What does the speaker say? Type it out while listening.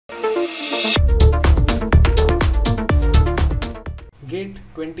GATE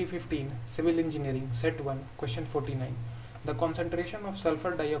 2015 Civil Engineering Set 1 Question 49. The concentration of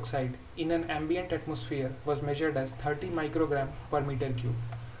sulfur dioxide in an ambient atmosphere was measured as 30 microgram per meter cube.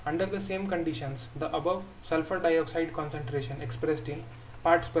 Under the same conditions, the above sulfur dioxide concentration expressed in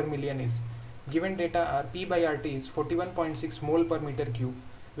parts per million is. Given data are P by RT is 41.6 mole per meter cube,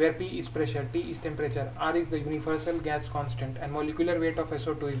 where P is pressure, T is temperature, R is the universal gas constant, and molecular weight of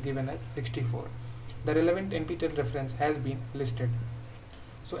SO2 is given as 64. The relevant NPTEL reference has been listed.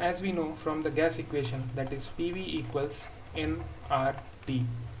 So as we know from the gas equation, that is PV equals nRT.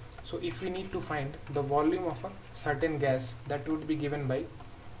 So if we need to find the volume of a certain gas, that would be given by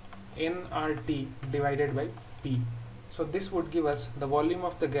nRT divided by P. So this would give us the volume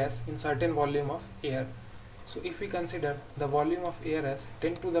of the gas in certain volume of air. So if we consider the volume of air as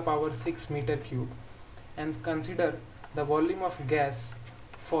 10 to the power 6 meter cube and consider the volume of gas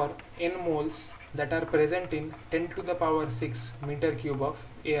for n moles that are present in 10 to the power 6 meter cube of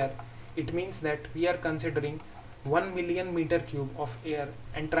air, it means that we are considering 1 million meter cube of air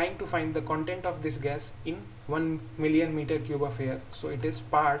and trying to find the content of this gas in 1 million meter cube of air. So it is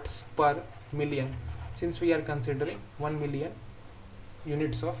parts per million, since we are considering 1 million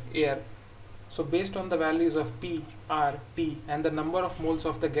units of air. So based on the values of P, R, T and the number of moles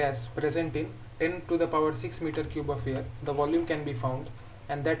of the gas present in 10 to the power 6 meter cube of air, the volume can be found,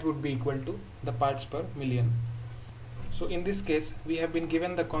 and that would be equal to the parts per million. So in this case we have been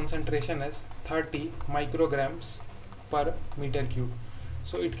given the concentration as 30 micrograms per meter cube.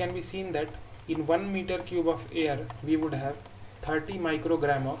 So it can be seen that in 1 meter cube of air we would have 30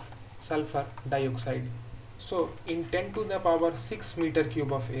 microgram of sulfur dioxide. So in 10 to the power 6 meter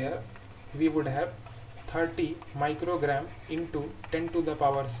cube of air we would have 30 microgram into 10 to the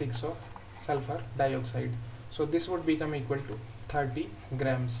power 6 of sulfur dioxide. So this would become equal to 30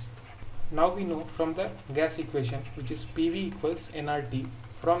 grams. Now we know from the gas equation, which is PV equals nRT,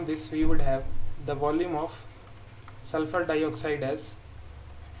 from this we would have the volume of sulfur dioxide as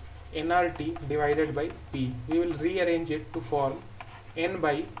nRT divided by P. We will rearrange it to form N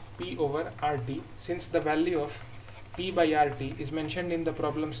by P over RT, since the value of P by RT is mentioned in the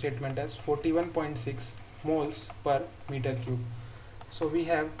problem statement as 41.6 moles per meter cube. So we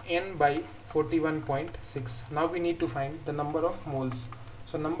have N by 41.6. Now we need to find the number of moles.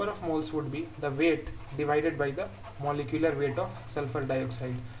 So number of moles would be the weight divided by the molecular weight of sulfur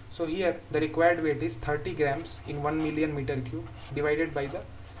dioxide. So here the required weight is 30 grams in 1 million meter cube divided by the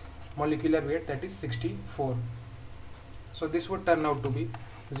molecular weight, that is 64. So this would turn out to be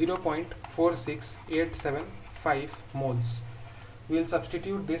 0.46875 moles. We will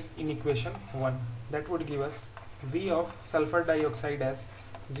substitute this in equation 1. That would give us V of sulfur dioxide as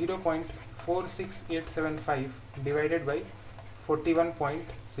 0.46875 divided by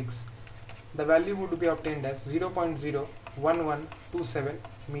 41.6. The value would be obtained as 0.01127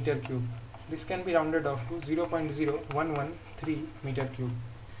 meter cube. This can be rounded off to 0.0113 meter cube.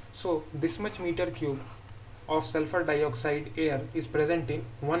 So this much meter cube of sulfur dioxide air is present in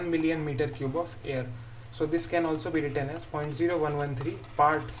 1 million meter cube of air. So this can also be written as 0.0113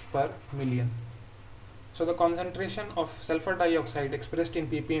 parts per million. So the concentration of sulfur dioxide expressed in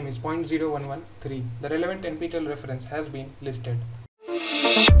ppm is 0.0113. The relevant NPTEL reference has been listed.